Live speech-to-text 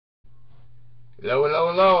Hello,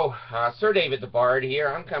 hello, hello. Sir David the Bard here.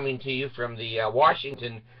 I'm coming to you from the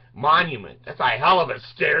Washington Monument. That's a hell of a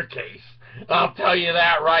staircase. I'll tell you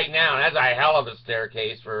that right now. That's a hell of a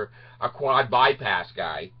staircase for a quad bypass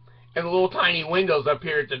guy. And the little tiny windows up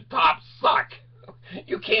here at the top suck.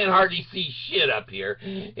 You can't hardly see shit up here.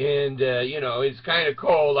 And, it's kind of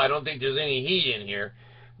cold. I don't think there's any heat in here.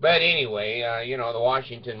 But anyway, the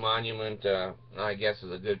Washington Monument, I guess,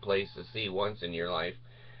 is a good place to see once in your life.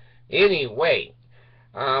 Anyway,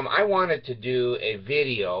 I wanted to do a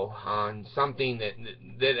video on something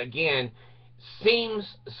that again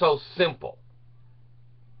seems so simple,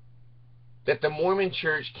 that the Mormon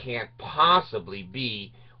Church can't possibly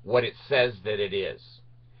be what it says that it is.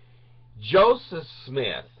 Joseph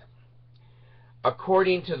Smith,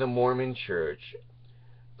 according to the Mormon Church,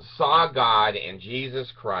 saw God and Jesus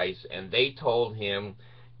Christ, and they told him,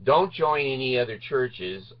 don't join any other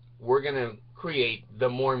churches. We're going to create the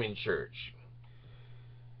Mormon Church.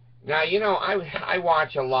 Now, I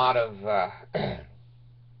watch a lot of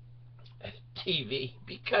TV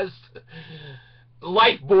because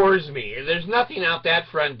life bores me. There's nothing out that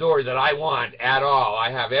front door that I want at all.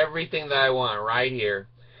 I have everything that I want right here.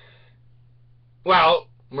 Well,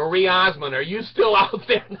 Marie Osmond, are you still out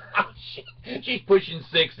there now? She's pushing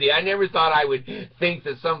 60. I never thought I would think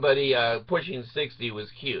that somebody pushing 60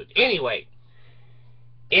 was cute. Anyway,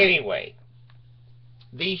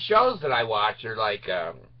 these shows that I watch are like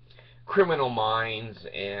Criminal Minds,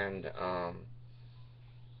 and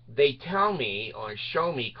they tell me or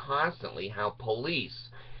show me constantly how police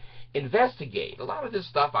investigate. A lot of this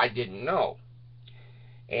stuff I didn't know.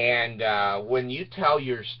 And when you tell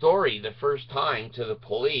your story the first time to the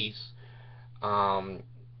police,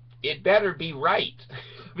 it better be right.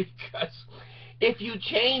 Because if you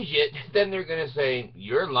change it, then they're going to say,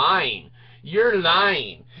 you're lying. You're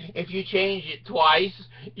lying. If you change it twice,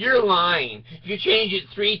 you're lying. If you change it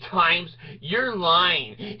 3 times, you're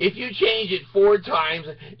lying. If you change it 4 times,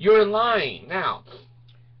 you're lying. Now,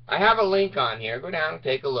 I have a link on here. Go down and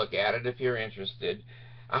take a look at it if you're interested.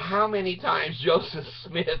 How many times Joseph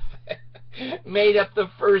Smith made up the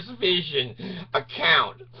first vision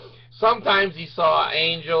account. Sometimes he saw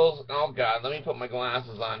angels. Oh, God, let me put my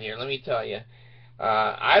glasses on here. Let me tell you.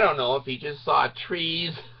 I don't know if he just saw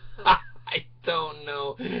trees. I don't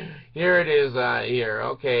know. Here it is here.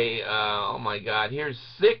 Okay. Oh, my God. Here's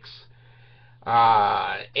 6,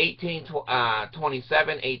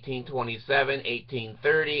 1827, 1827,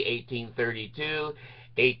 1830, 1832,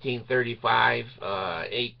 1835,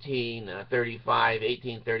 1835,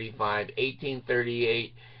 1835,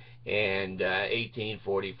 1838, and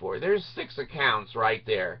 1844. There's 6 accounts right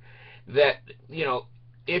there that,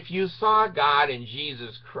 if you saw God and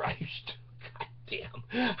Jesus Christ, goddamn,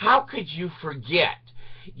 how could you forget?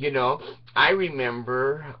 I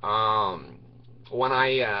remember when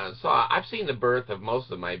I've seen the birth of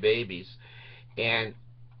most of my babies, and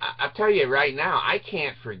I'll tell you right now, I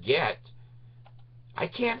can't forget.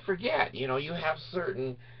 You have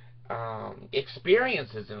certain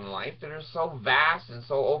experiences in life that are so vast and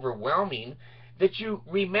so overwhelming that you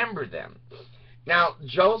remember them. Now,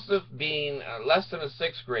 Joseph being less than a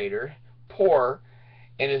 6th grader, poor,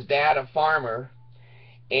 and his dad a farmer,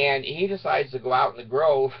 and he decides to go out in the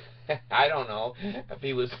grove. I don't know if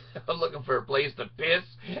he was looking for a place to piss.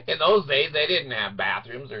 In those days, they didn't have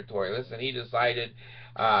bathrooms or toilets, and he decided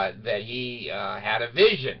that he had a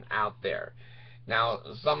vision out there. Now,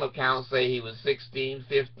 some accounts say he was 16,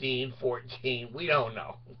 15, 14. We don't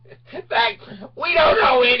know. In fact, we don't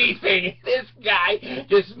know anything. This guy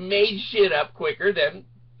just made shit up quicker than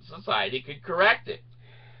society could correct it.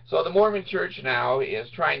 So the Mormon Church now is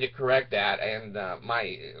trying to correct that, and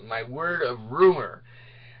my word of rumor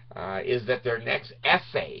is that their next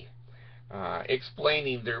essay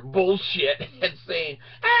explaining their bullshit and saying,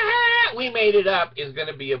 we made it up, is going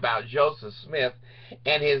to be about Joseph Smith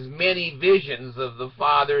and his many visions of the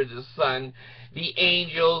Father, the Son, the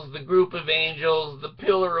angels, the group of angels, the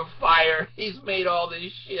pillar of fire. He's made all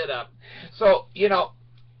this shit up. So,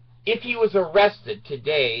 if he was arrested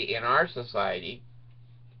today in our society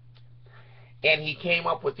and he came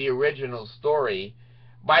up with the original story,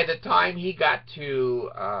 by the time he got to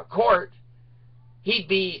court, he'd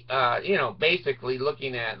be, basically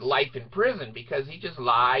looking at life in prison, because he just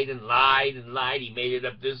lied and lied and lied. He made it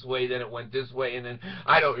up this way, then it went this way, and then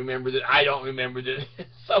I don't remember that. I don't remember that.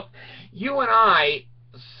 So you and I,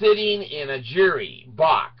 sitting in a jury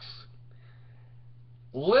box,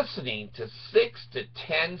 listening to 6 to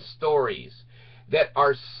 10 stories that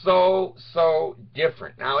are so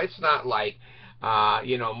different. Now, it's not like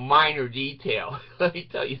you know, minor detail. Let me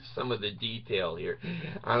tell you some of the detail here.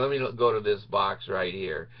 Let me go to this box right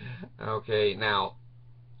here. Okay, now,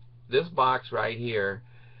 this box right here,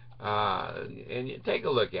 and you take a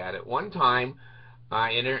look at it. One time,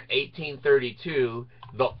 in 1832,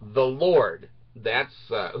 the Lord, that's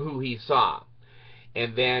who he saw.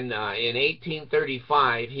 And then in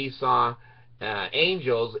 1835, he saw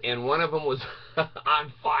angels, and one of them was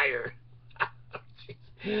on fire.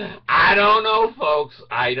 I don't know, folks.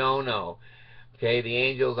 I don't know. Okay, the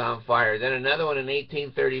angel's on fire. Then another one in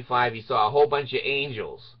 1835, he saw a whole bunch of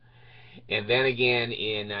angels. And then again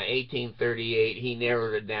in 1838, he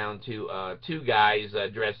narrowed it down to 2 guys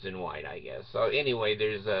dressed in white, I guess. So anyway,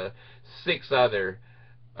 there's 6 other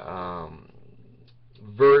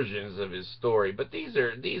versions of his story, but these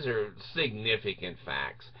are significant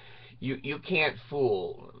facts. You can't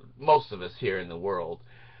fool most of us here in the world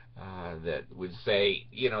that would say,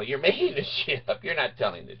 you know, you're making this shit up, you're not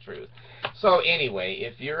telling the truth. So anyway,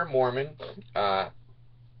 if you're a Mormon,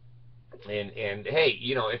 and hey,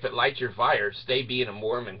 you know, if it lights your fire, stay being a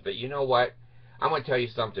Mormon. But you know what? I'm going to tell you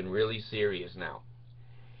something really serious now.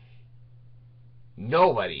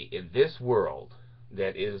 Nobody in this world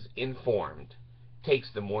that is informed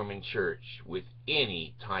takes the Mormon Church with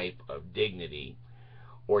any type of dignity,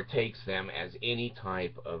 or takes them as any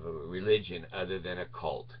type of a religion other than a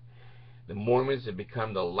cult. The Mormons have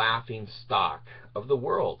become the laughing stock of the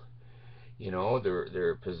world. You know,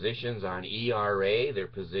 their positions on ERA, their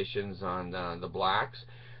positions on the blacks,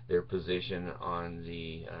 their position on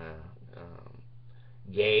the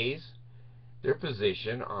gays, their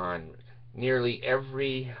position on nearly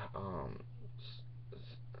every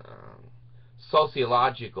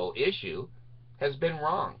sociological issue has been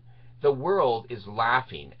wrong. The world is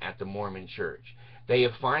laughing at the Mormon Church. They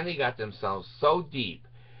have finally got themselves so deep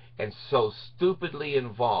and so stupidly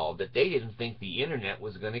involved that they didn't think the internet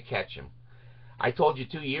was going to catch them. I told you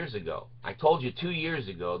 2 years ago.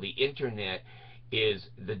 The internet is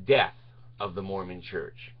the death of the Mormon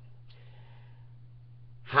Church.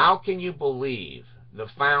 How can you believe the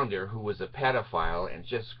founder, who was a pedophile and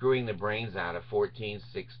just screwing the brains out of 14,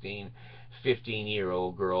 16,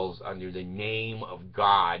 15-year-old girls under the name of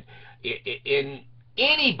God? In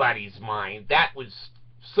anybody's mind, that would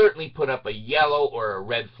certainly put up a yellow or a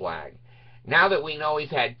red flag. Now that we know he's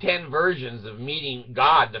had 10 versions of meeting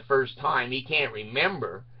God the first time, he can't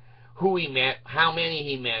remember who he met, how many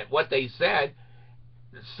he met, what they said.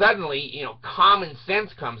 Suddenly, you know, common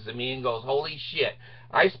sense comes to me and goes, holy shit,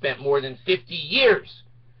 I spent more than 50 years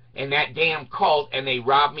in that damn cult, and they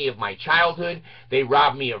robbed me of my childhood, they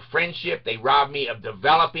robbed me of friendship, they robbed me of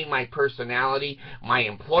developing my personality, my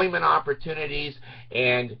employment opportunities,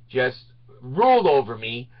 and just ruled over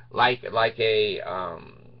me like a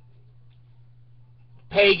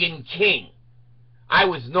pagan king. I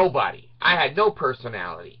was nobody. I had no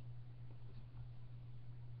personality.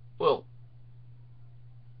 Well,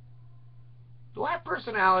 do I have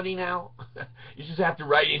personality now? You just have to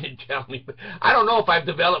write in and tell me. I don't know if I've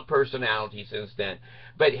developed personality since then.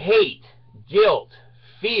 But hate, guilt,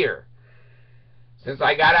 fear, since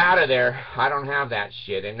I got out of there, I don't have that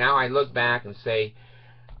shit. And now I look back and say,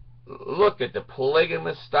 look at the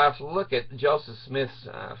polygamous stuff. Look at Joseph Smith's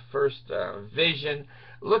first vision.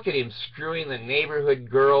 Look at him screwing the neighborhood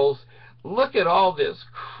girls. Look at all this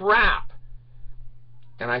crap.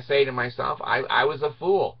 And I say to myself, I was a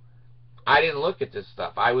fool. I didn't look at this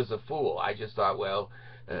stuff. I was a fool. I just thought, well,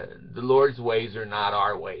 the Lord's ways are not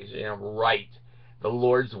our ways. You know, right. The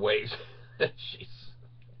Lord's ways. Jeez.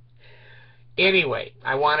 Anyway,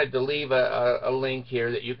 I wanted to leave a link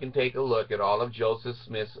here that you can take a look at all of Joseph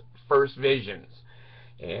Smith's first visions.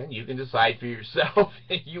 And you can decide for yourself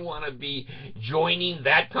if you want to be joining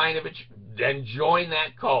that kind of then join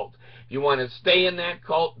that cult. If you want to stay in that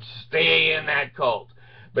cult, stay in that cult.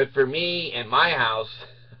 But for me and my house,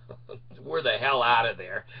 we're the hell out of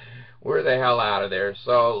there. We're the hell out of there.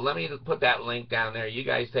 So let me put that link down there. You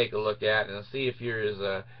guys take a look at it and see if you're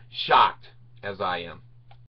as shocked as I am.